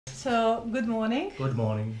So, good morning. Good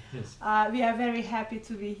morning. Yes. We are very happy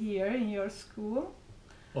to be here in your school.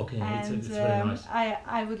 Okay, And it's very nice.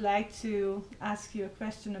 I would like to ask you a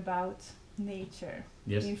question about nature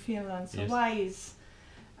in Finland. So, why is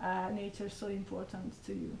nature so important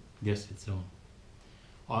to you? Yes, it's so.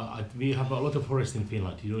 We have a lot of forest in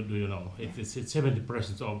Finland. Do you know? It's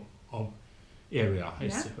 70% of area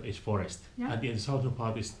is forest, and in the southern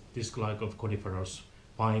part is this like of coniferous,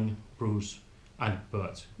 pine, spruce, and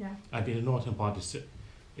birch. And in the northern part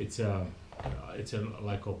it's a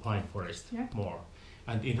like a pine forest more.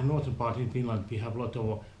 And in the northern part in Finland we have a lot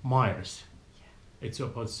of mires. It's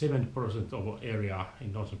about 70% of area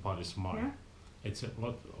in northern part is mire. It's a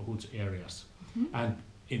lot of huge areas. And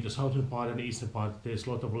in the southern part and the eastern part there's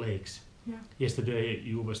a lot of lakes. Yesterday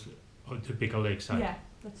you was on typical lakeside. Yeah,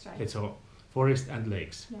 that's right. It's a forest and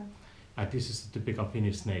lakes. And this is typical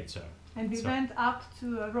Finnish nature. And we went up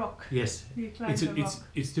to a rock. Yes,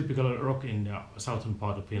 it's typical rock in the southern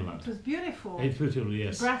part of Finland. It was beautiful. It's beautiful,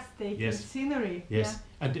 yes. Breathtaking scenery. Yes,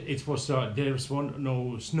 and it was there was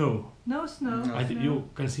no snow. No snow. And you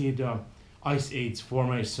can see the ice age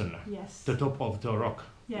formation. Yes. The top of the rock.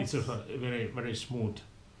 Yes. It's very smooth.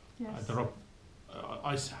 Yes. The rock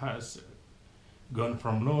ice has gone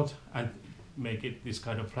from north and make it this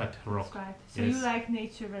kind of flat rock. That's right. So you like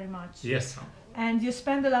nature very much. Yes. And you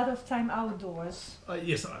spend a lot of time outdoors.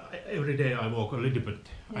 Yes, every day I walk a little bit,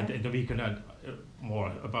 and in the weekend more.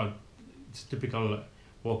 About typical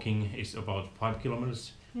walking is about 5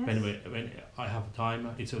 kilometers. When I have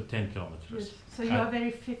time, it's 10 kilometers. Yes. So you are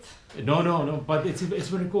very fit. No, but it's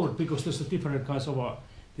very good because there's different kinds of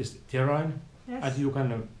this terrain, and you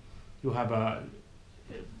have a.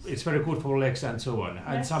 It's very good for legs and so on,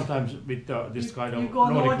 and sometimes with this kind of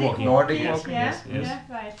Nordic walking. Yes. Yeah,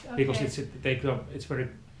 right. Okay. Because it's very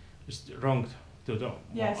strong to the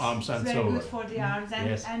arms and so on. It's very good for the arms,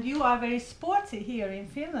 and you are very sporty here in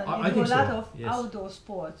Finland. You do a lot of outdoor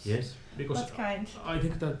sports. Yes, because what kind? I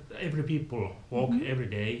think that every people walk every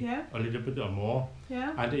day a little bit or more,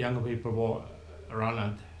 and the younger people walk, run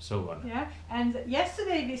and so on. Yeah, and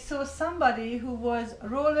yesterday we saw somebody who was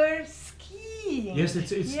roller skiing. Yes, it's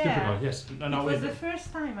typical. Yes, it was the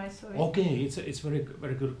first time I saw it. Okay, it's very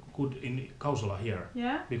good in Kausala here.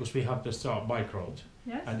 Yeah. Because we have this bike road.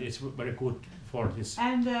 Yes. And it's very good for this.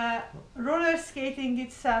 And roller skating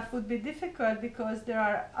itself would be difficult because there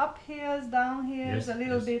are uphills, downhills, a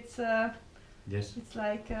little bit. It's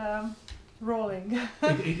like. Rolling.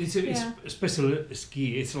 It's a special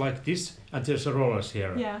ski. It's like this, and there's a rollers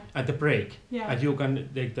here, and the brake, and you can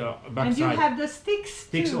take the backside. And you have the sticks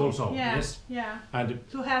too. Also, yes. Yeah. And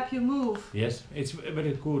to help you move. Yes, it's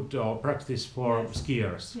very good practice for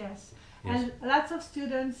skiers. Yes. And lots of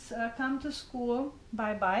students come to school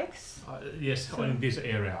by bikes. Yes, so in this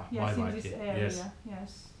area. Yes, in this area.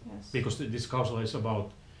 Yes. Because this castle is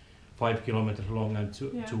about 5 kilometers long and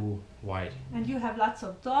 2 wide. And you have lots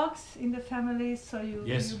of dogs in the family, so you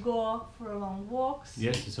go for long walks.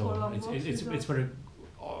 Yes, so it's very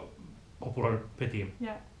popular petty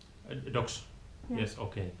dogs. Yes,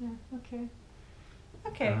 okay. Yeah,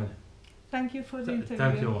 okay. Thank you for the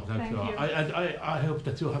interview. Thank you. I hope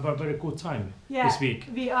that you have a very good time this week.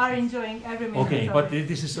 We are enjoying every minute. Okay, but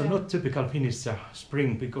this is not typical Finnish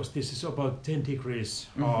spring because this is about 10 degrees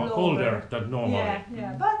colder than normal.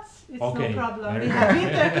 Yeah, but it's no problem. We have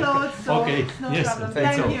winter clothes, so it's no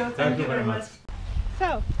problem. Thank you very much.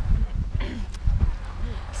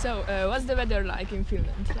 So, what's the weather like in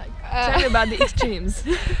Finland? Tell me about the extremes.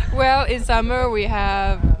 Well, in summer we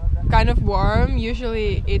have kind of warm.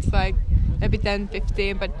 Usually it's like maybe 10,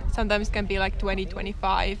 15, but sometimes can be like 20,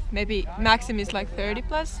 25. Maybe maximum is like 30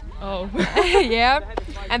 plus. Oh. Yeah.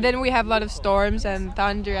 And then we have a lot of storms and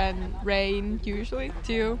thunder and rain usually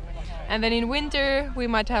too. And then in winter we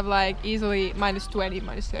might have like easily minus 20,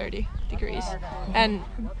 minus 30 degrees. And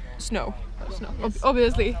snow.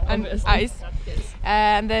 Obviously. And ice. Yes.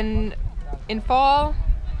 And then in fall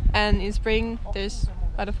and in spring there's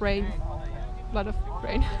a lot of rain.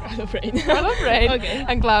 Okay.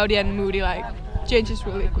 And cloudy and moody, like changes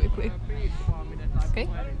really quickly. Okay.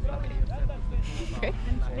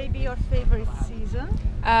 Maybe your favorite season?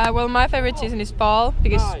 Well, my favorite season is fall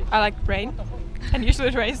because I like rain, and usually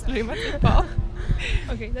it rains really much in fall.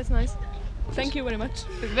 Okay, that's nice. Thank you very much.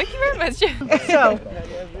 Thank you very much. So,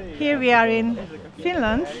 here we are in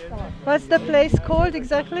Finland. What's the place called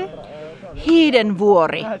exactly?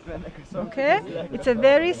 Hiidenvuori. Okay, it's a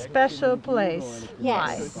very special place.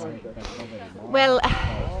 Yes. Why? Well,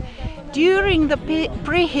 during the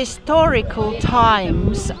prehistorical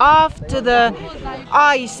times, after the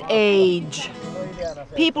Ice Age,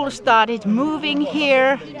 people started moving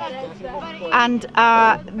here, and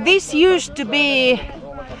this used to be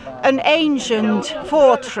an ancient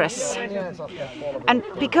fortress, and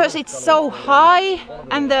because it's so high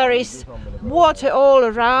and there is water all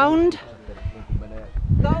around,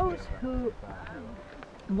 those who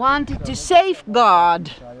wanted to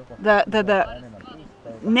safeguard the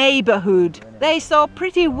neighborhood, they saw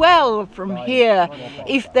pretty well from here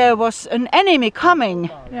if there was an enemy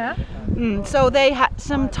coming. Yeah. So they had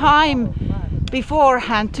some time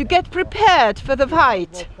beforehand to get prepared for the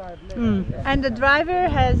fight. And the driver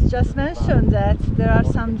has just mentioned that there are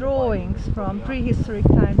some drawings from prehistoric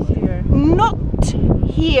times here. Not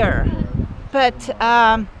here, but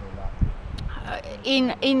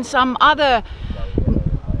in some other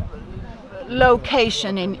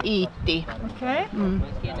location in Iitti. Okay.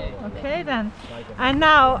 Okay then. And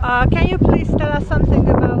now, can you please tell us something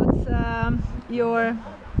about your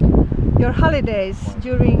holidays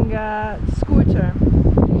during school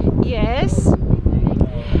term? Yes.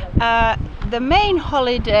 The main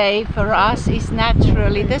holiday for us is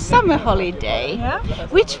naturally the summer holiday, Yeah.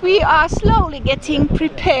 which we are slowly getting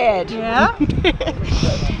prepared. Yeah.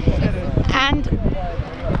 And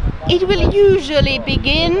it will usually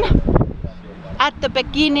begin at the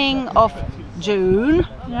beginning of June,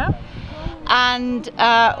 Yeah. and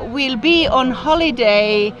we'll be on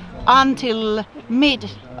holiday until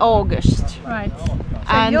mid-August. Right. So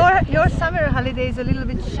And your summer holiday is a little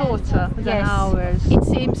bit shorter than yes, ours. it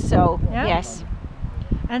seems so. Yeah? Yes.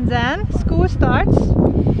 And then school starts.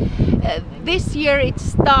 This year it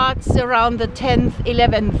starts around the 10th,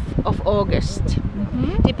 11th of August,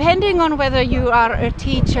 depending on whether you are a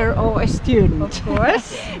teacher or a student. Of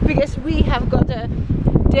course. Because we have got a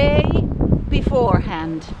day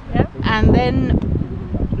beforehand, Yeah. and then,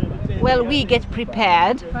 well, we get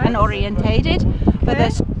prepared and orientated for the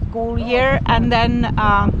school year, and then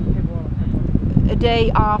a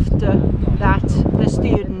day after that the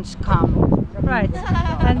students come. Right.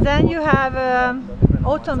 And then you have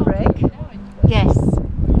autumn break Yes,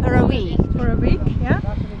 for a week. for a week. Yeah.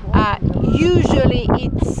 Usually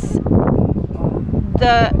it's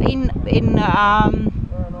in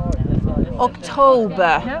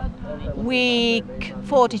October, Yeah. week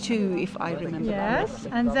 42, if I remember. Yes.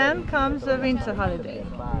 And then comes the winter holiday.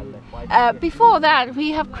 Before that,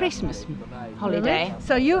 we have Christmas holiday. Really?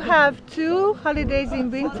 So you have two holidays in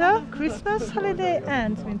winter: Christmas holiday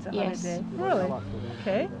and winter Yes. holiday. Really?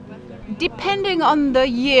 Okay. Depending on the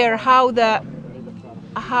year, how the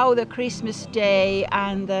Christmas Day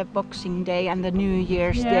and the Boxing Day and the New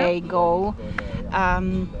Year's Yeah. Day go,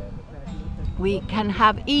 we can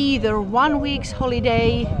have either 1 week's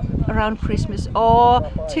holiday around Christmas or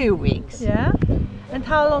 2 weeks. Yeah. And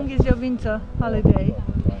how long is your winter holiday?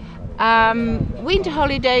 Winter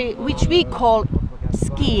holiday, which we call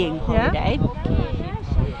skiing holiday,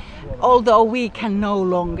 although we can no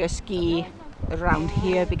longer ski around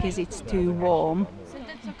here because it's too warm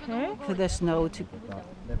Okay. for the snow to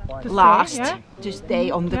To last, stay, yeah? to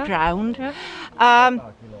stay on the Yeah. ground. Yeah.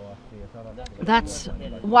 That's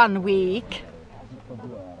 1 week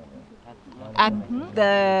at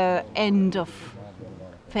the end of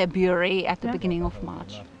February, at the Yeah. beginning of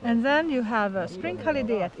March. And then you have a spring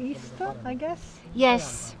holiday at Easter, I guess,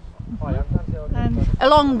 Yes, and a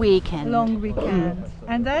long weekend. a long weekend.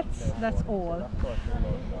 And that's all.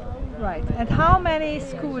 Right. And how many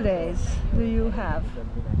school days do you have?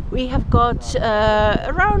 We have got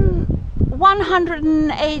around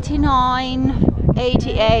 189,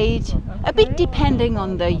 88, a bit depending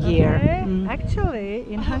on the year. Okay. Actually,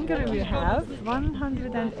 in Hungary we have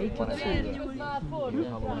 182.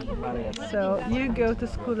 So you go to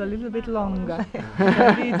school a little bit longer.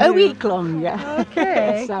 than we A do. week longer.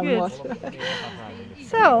 Okay, Somewhat. good.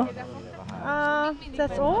 So,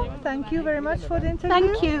 that's all. Thank you very much for the interview.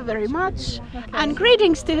 Thank you very much. And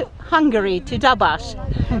greetings to Hungary, to Dabas.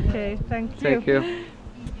 Okay, thank you. Thank you.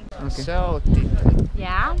 So, Titta,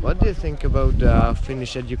 Yeah. what do you think about the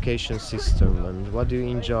Finnish education system, and what do you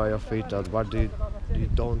enjoy of it, or what do you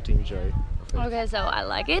don't enjoy of it? Okay, so I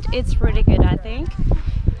like it. It's really good, I think.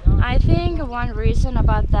 I think one reason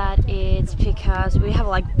about that is because we have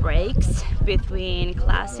like breaks between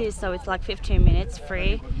classes, so it's like 15 minutes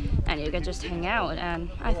free and you can just hang out, and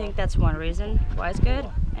I think that's one reason why it's good.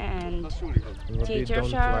 And What do you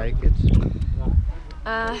teachers don't are like it?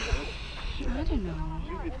 I don't know.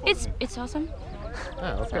 It's awesome.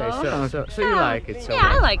 Ah, okay, so you Yeah. like it so Yeah, I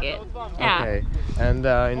much. like it. Yeah. Okay, and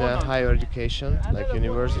in higher education, like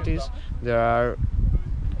universities, there are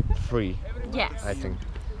free, Yes. I think.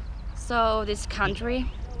 So this country,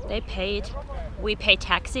 they paid, we pay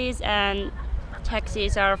taxes, and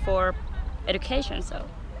taxes are for education, so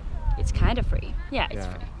it's kind of free. Yeah, it's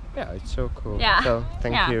free. Yeah, it's so cool. Yeah. So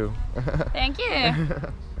thank you. Thank you.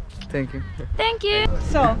 Thank you. Thank you.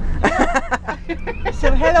 So,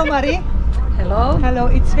 so hello Mari. Hello. Hello,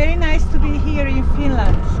 it's very nice to be here in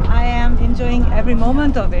Finland. I am enjoying every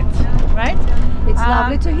moment of it, right? It's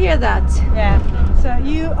lovely to hear that. Yeah. So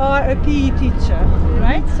you are a PE teacher,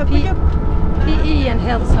 right? So could you PE and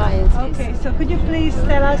health sciences. Okay, so could you please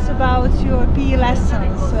tell us about your PE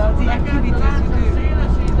lessons, the activities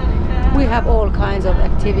you do? We have all kinds of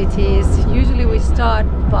activities. Usually we start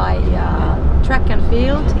by track and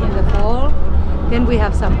field in the fall. Then we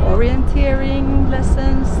have some orienteering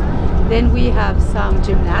lessons. Then we have some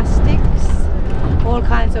gymnastics, all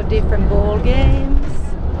kinds of different ball games.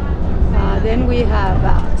 Then we have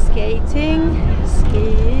skating,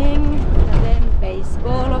 skiing, and then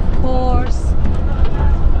baseball, of course,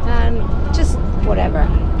 and just whatever.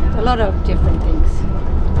 A lot of different things.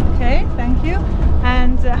 Okay, thank you.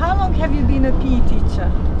 And how long have you been a PE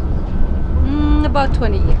teacher? About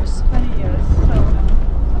 20 years. 20 years. So,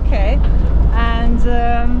 okay. And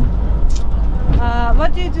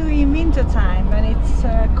what do you do in winter time when it's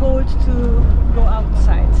cold to go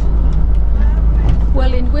outside?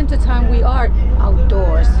 Well, in winter time we are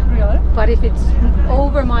outdoors. Really? But if it's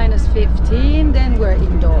over -15, then we're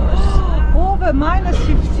indoors. Over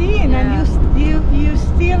 -15, and you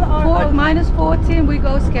still are. -14, we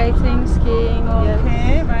go skating, skiing.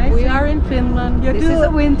 Okay, yes. right. We are in Finland. This is a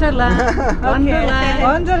winterland. Wonderland.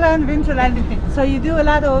 Wonderland, winterland. So you do a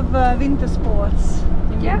lot of winter sports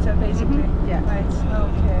in winter, basically. Yeah. Right.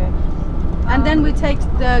 Okay. And then we take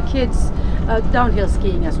the kids downhill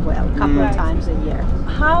skiing as well, a couple of times a year.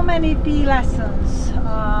 How many PE lessons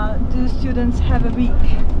do students have a week?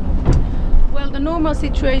 Well, the normal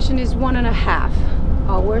situation is 1.5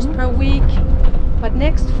 hours per week, but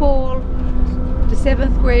next fall the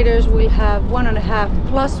 7th graders will have 1.5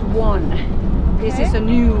 plus 1. This is a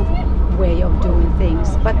new way of doing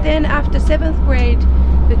things. But then after 7th grade,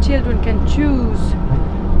 the children can choose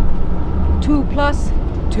 2 plus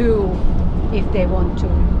 2 if they want to.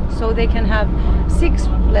 So they can have 6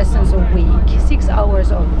 lessons a week, 6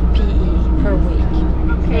 hours of PE per week.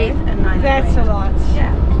 8th and 9th That's grade. a lot.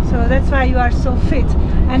 Yeah. So that's why you are so fit.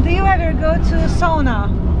 And do you ever go to sauna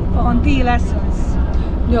on PE lessons?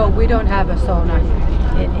 No, we don't have a sauna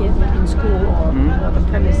in school or the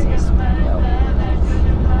premises. No.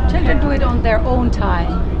 Children do it on their own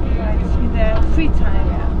time. Right, in their free time.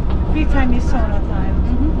 Yeah. Free time is sauna time.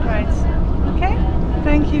 Right. Okay.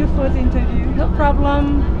 Thank you for the interview. No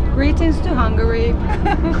problem. Greetings to Hungary.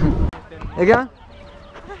 Again?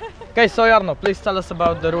 Okay, so Jarno, please tell us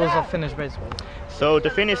about the rules of Finnish baseball. So the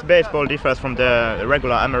Finnish baseball differs from the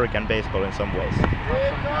regular American baseball in some ways.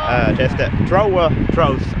 There's the thrower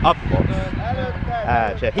throws upwards.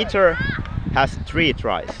 The hitter has 3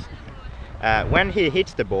 tries. When he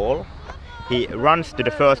hits the ball, he runs to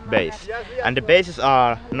the first base, and the bases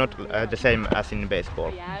are not the same as in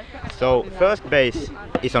baseball. So first base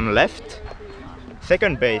is on left,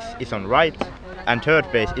 second base is on right, and third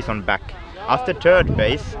base is on back. After third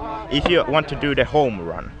base, if you want to do the home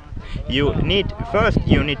run, you need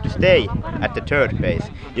to stay at the third base.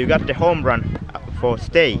 You got the home run for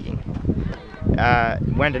staying.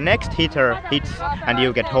 When the next hitter hits and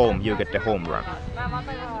you get home, you get the home run.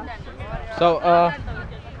 So,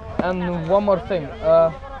 and one more thing.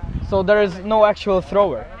 So there is no actual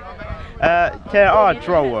thrower. There are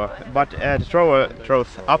thrower, but the thrower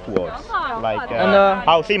throws upwards, like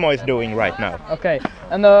how Simo is doing right now. Okay.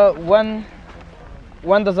 And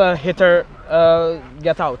when does a hitter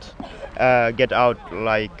get out? Get out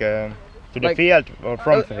like to the field or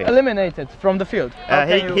from the field? Eliminated from the field.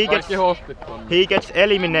 He gets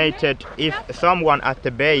eliminated if someone at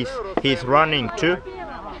the base he's running to.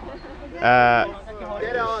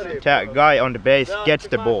 The guy on the base gets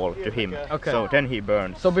the ball to him, so then he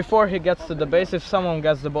burns. So before he gets to the base, if someone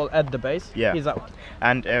gets the ball at the base, he's out.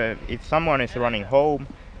 And if someone is running home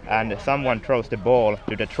and someone throws the ball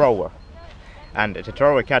to the thrower, and the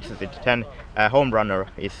thrower catches it, then a home runner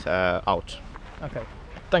is out. Okay,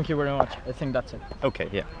 thank you very much. I think that's it. Okay,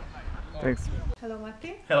 yeah. Thanks. Hello,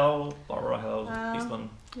 Matti. Hello, Barbara. Hello, Istvan.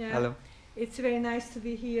 Yeah. Hello. It's very nice to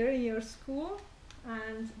be here in your school,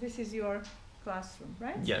 and this is your classroom,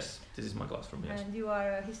 right? Yes, this is my classroom, yes. And you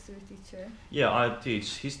are a history teacher? Yeah, I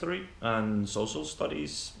teach history and social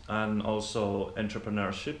studies and also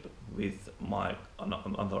entrepreneurship with my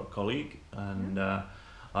another colleague. And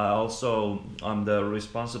I'm the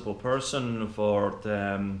responsible person for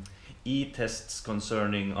the e-tests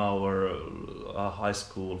concerning our high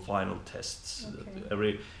school final tests.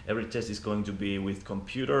 Okay. Every test is going to be with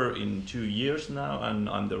computer in 2 years now, and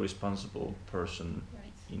I'm the responsible person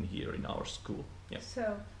in here in our school. Yeah.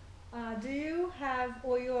 So, do you have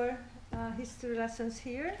all your history lessons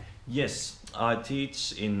here? Yes, I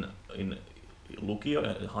teach in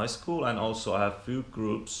Lukio, high school, and also I have few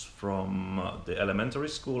groups from the elementary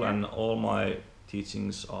school, and all my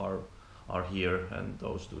teachings are here, and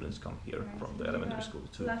those students come here from the elementary school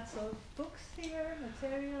too. Lots of books here,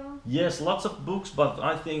 material. Yes, lots of books, but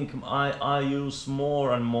I think I use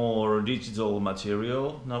more and more digital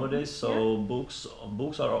material nowadays. So books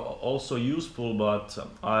are also useful, but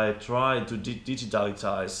I try to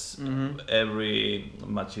digitalize every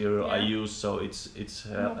material I use, so it's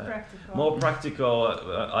more practical.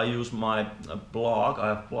 I use my blog. I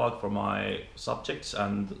have blog for my subjects,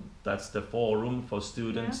 and that's the forum for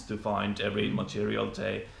students to find every material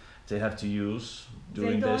they have to use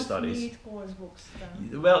during their studies. They don't need course books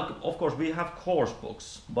then? Well, of course we have course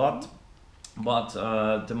books, but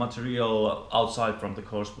the material outside from the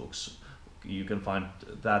course books, you can find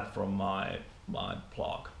that from my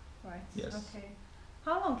blog. Right. Yes. Okay.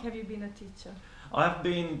 How long have you been a teacher? I've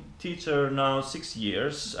been teacher now 6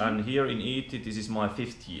 years, and here in Iitti this is my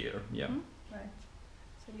 5th year. Yeah. Right.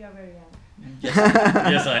 So you are very young. Yes,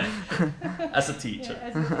 yes I am. As a teacher. Yeah,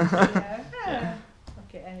 as a teacher. Yeah.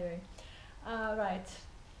 Okay, anyway. Right.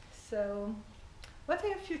 So, what are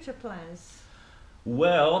your future plans?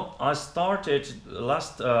 Well, I started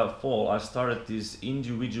last fall. I started this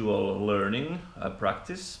individual learning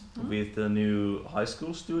practice with the new high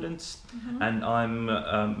school students, and I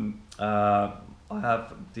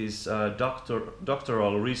have this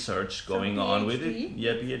doctoral research going on with it.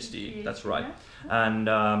 Yeah, PhD. That's right. And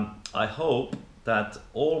I hope that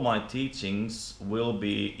all my teachings will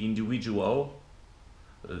be individual.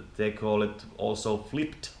 They call it also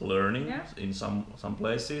flipped learning in some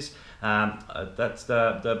places. That's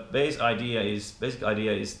the basic idea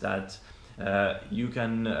is that you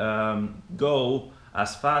can go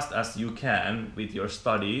as fast as you can with your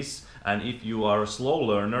studies, and if you are a slow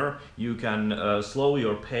learner, you can slow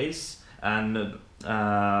your pace and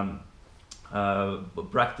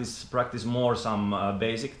practice more some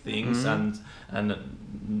basic things, and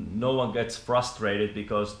no one gets frustrated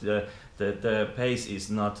because the pace is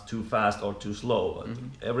not too fast or too slow.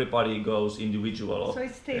 Everybody goes individual. So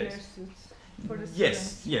it's tailor suits for the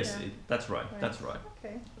students. Yes, that's right. That's right.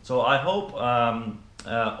 Okay. So I hope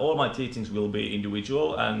all my teachings will be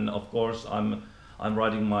individual, and of course I'm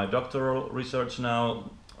writing my doctoral research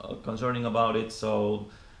now concerning about it. So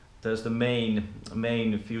there's the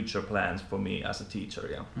main future plans for me as a teacher.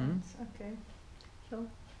 Yeah. Okay. So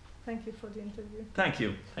thank you for the interview. Thank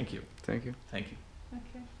you. Thank you. Thank you. Thank you.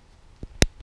 Okay.